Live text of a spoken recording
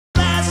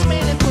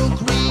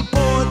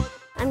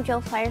I'm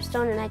Jo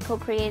Firestone and I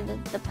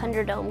co-created the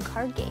Punderdome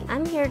card game.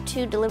 I'm here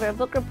to deliver a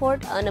book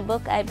report on a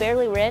book I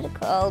barely read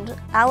called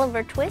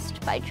Oliver Twist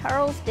by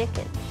Charles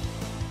Dickens.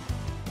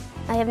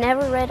 I have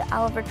never read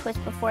Oliver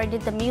Twist before. I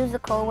did the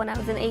musical when I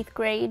was in 8th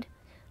grade.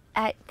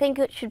 I think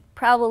it should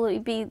probably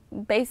be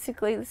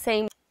basically the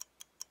same.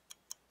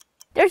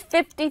 There's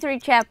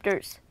 53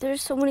 chapters.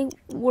 There's so many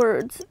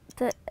words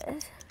that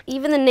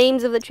even the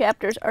names of the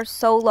chapters are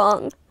so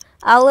long.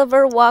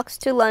 Oliver walks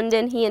to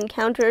London. He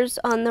encounters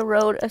on the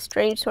road a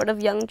strange sort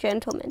of young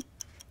gentleman.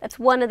 That's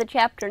one of the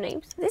chapter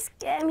names. This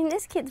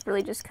kid's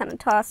really just kind of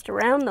tossed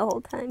around the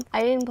whole time.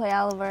 I didn't play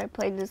Oliver. I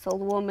played this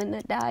old woman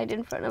that died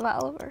in front of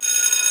Oliver.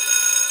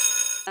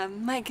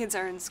 My kids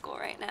are in school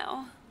right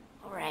now.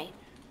 All right.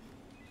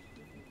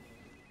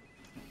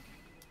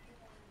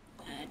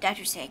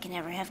 Doctors say I can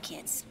never have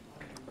kids.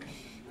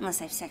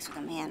 Unless I have sex with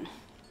a man.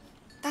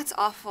 That's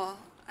awful.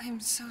 I'm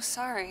so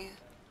sorry.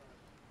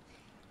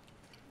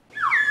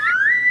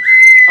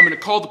 I'm gonna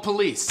call the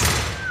police.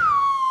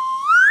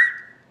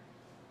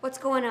 What's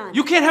going on?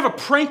 You can't have a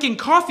pranking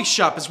coffee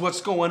shop is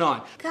what's going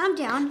on. Calm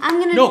down. I'm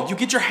gonna... No, you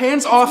get your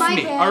hands off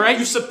me, bad. all right?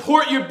 You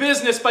support your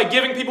business by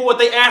giving people what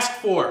they ask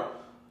for,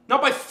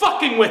 not by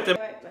fucking with them.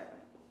 Right.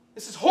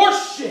 This is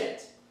horse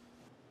shit.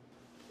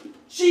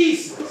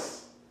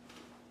 Jesus.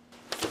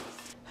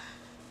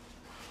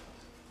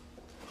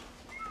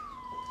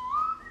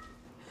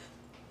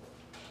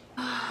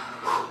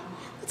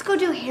 Let's go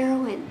do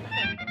heroin.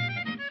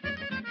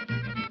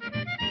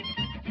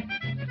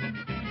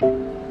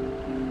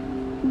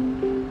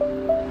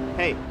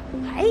 Hey.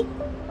 Hi?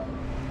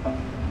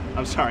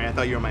 I'm sorry, I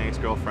thought you were my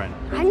ex-girlfriend.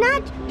 I'm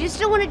not. You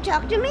still want to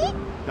talk to me?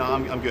 No,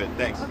 I'm good,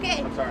 thanks.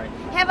 Okay. I'm sorry.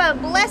 Have a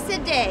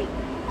blessed day.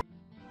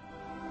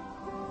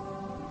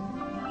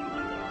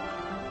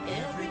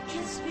 Every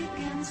kiss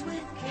begins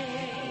with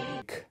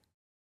cake.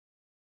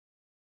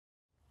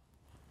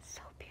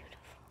 So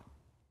beautiful.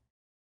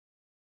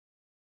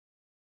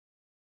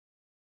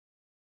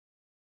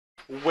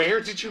 Where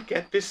did you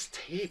get this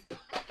tape?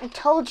 I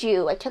told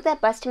you. I took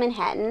that bus to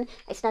Manhattan,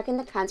 I snuck in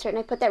the concert, and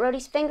I put that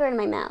roadie's finger in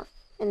my mouth.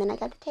 And then I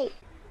got the tape.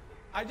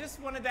 I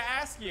just wanted to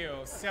ask you,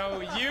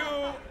 so you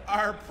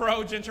are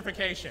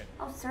pro-gentrification?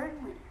 Oh,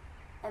 certainly.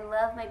 I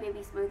love my baby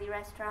smoothie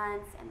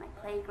restaurants and my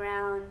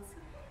playgrounds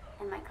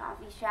and my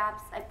coffee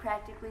shops. I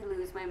practically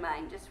lose my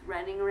mind just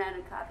running around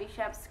a coffee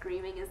shop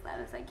screaming as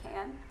loud as I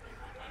can.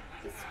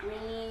 I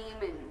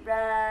scream and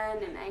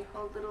run and I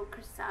hold little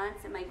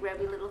croissants in my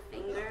grubby little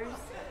fingers.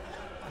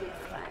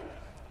 It's fun.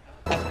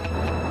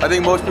 I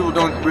think most people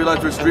don't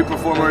realize we're street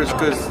performers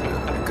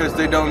because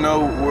they don't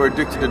know we're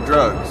addicted to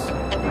drugs.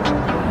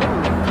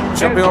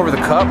 Jumping over the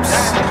cups?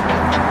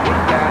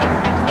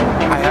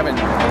 I haven't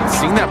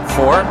seen that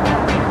before.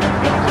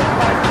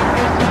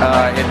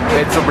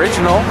 It's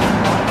original.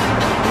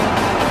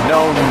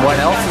 No one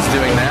else is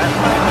doing that.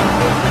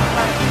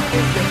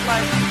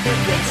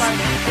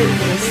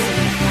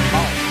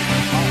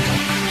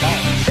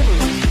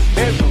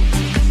 Bedroom,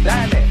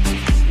 dining,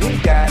 we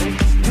got it,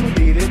 you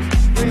need it,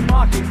 free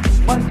market,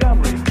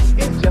 Montgomery,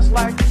 it's just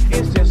like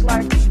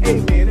a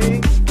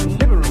mini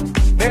living room,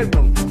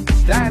 bedroom,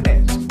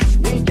 dining,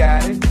 we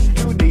got it,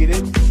 you need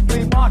it,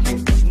 free market,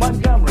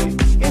 Montgomery,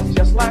 it's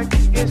just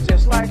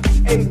like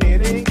a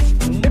mini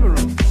living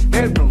room,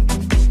 bedroom,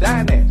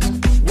 dining,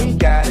 we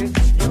got it,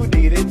 you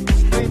need it,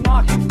 free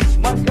market,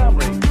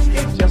 Montgomery,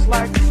 it's just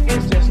like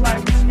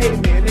a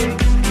mini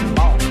living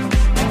room,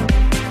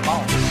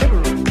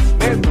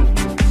 bedroom,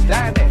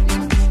 dining,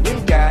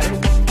 we got it,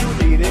 you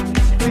need it,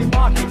 free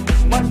market,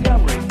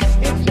 Montgomery,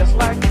 it's just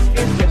like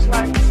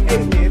a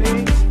mini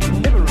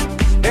living room,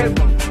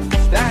 bedroom,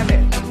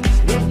 dining,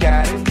 we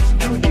got it,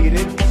 you need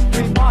it,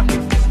 free market,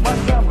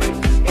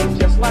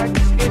 Montgomery,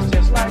 it's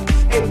just like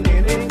a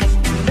mini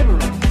living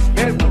room,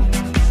 bedroom,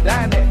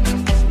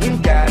 dining, we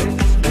got it,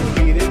 you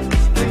need it,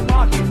 free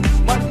market,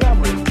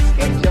 Montgomery,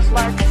 it's just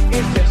like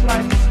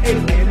a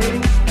mini.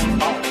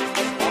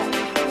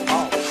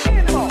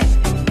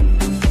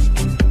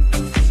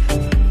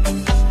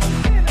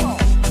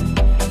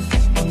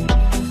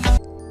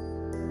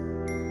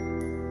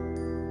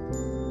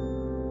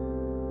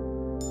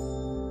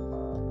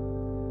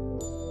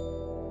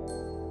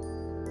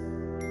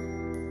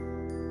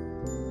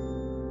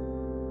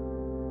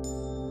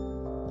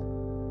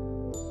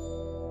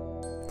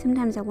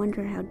 Sometimes I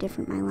wonder how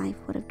different my life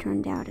would have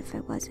turned out if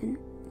I wasn't,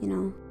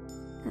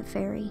 a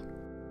fairy.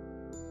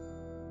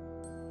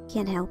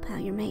 Can't help how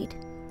you're made.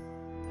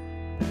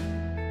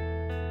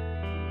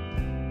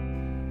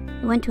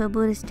 I went to a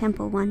Buddhist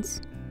temple once.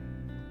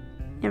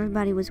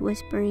 Everybody was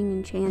whispering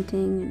and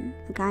chanting, and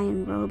a guy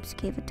in robes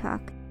gave a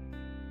talk.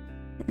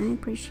 And I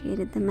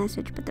appreciated the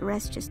message, but the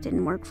rest just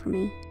didn't work for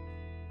me.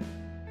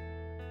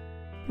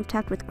 I've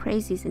talked with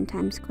crazies in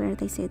Times Square.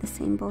 They say the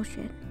same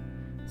bullshit.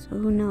 So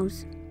who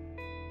knows?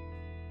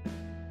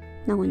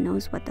 No one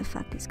knows what the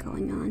fuck is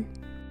going on.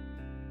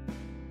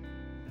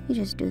 You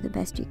just do the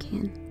best you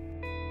can.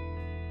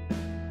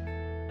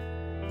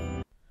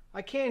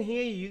 I can't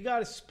hear you. You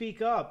gotta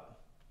speak up.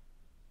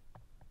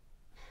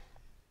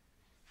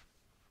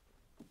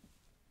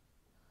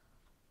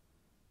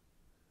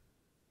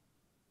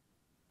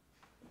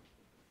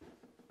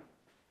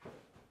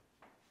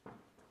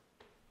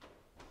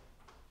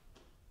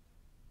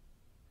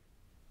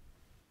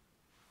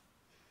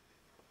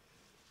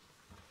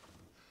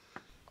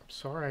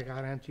 Sorry, I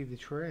gotta empty the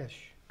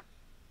trash.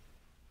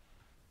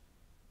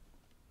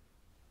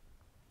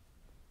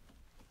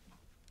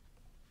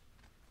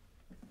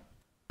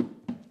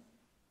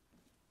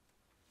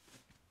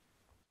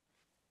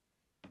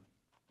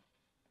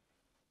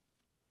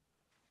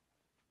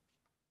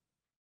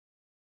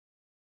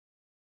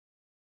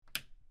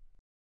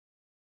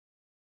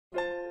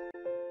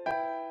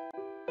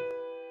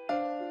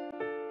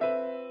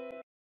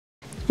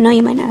 I know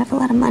you might not have a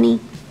lot of money,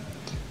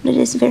 but it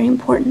is very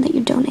important that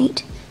you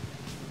donate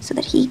so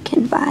that he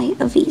can buy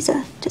a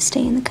visa to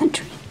stay in the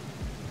country.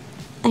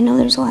 I know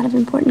there's a lot of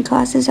important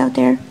causes out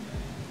there,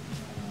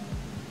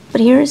 but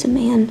here is a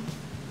man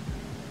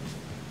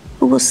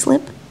who will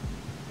slip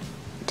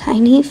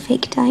tiny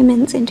fake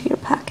diamonds into your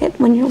pocket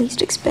when you're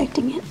least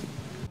expecting it.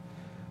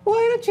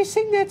 Why don't you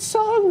sing that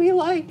song we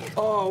like?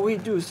 Oh, we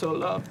do so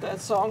love that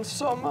song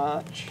so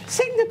much.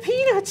 Sing the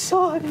Peanut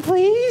song,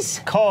 please.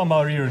 Calm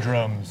our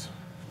eardrums.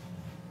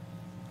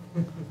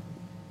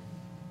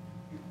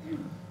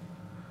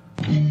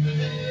 I'm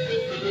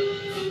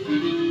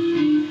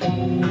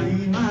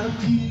a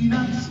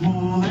peanut,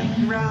 small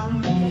and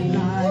round,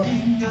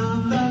 lying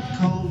on the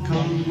cold,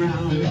 cold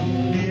ground.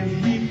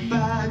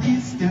 Everybody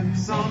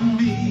steps on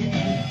me,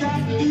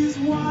 that is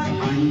why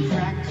I'm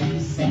cracked, you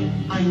see.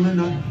 I'm a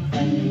nut,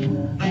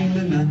 I'm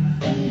a nut,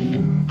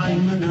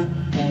 I'm a nut, I'm a nut,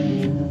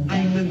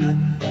 I'm a nut,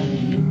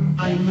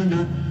 I'm a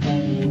nut,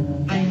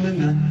 I'm a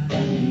nut,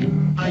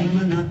 I'm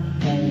a nut,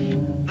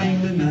 I'm a nut,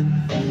 I'm a nut,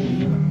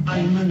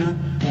 I'm a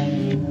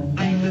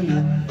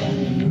nut,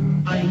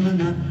 I'm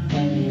a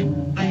nut,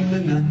 I'm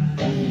a nut,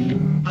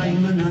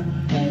 I'm a nut,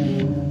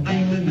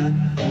 I'm a nut,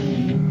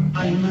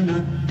 I'm a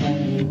nut,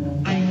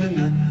 I'm a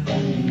nut,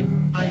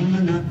 I'm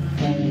a nut,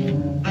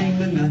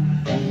 I'm a nut,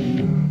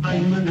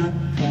 I'm a nut.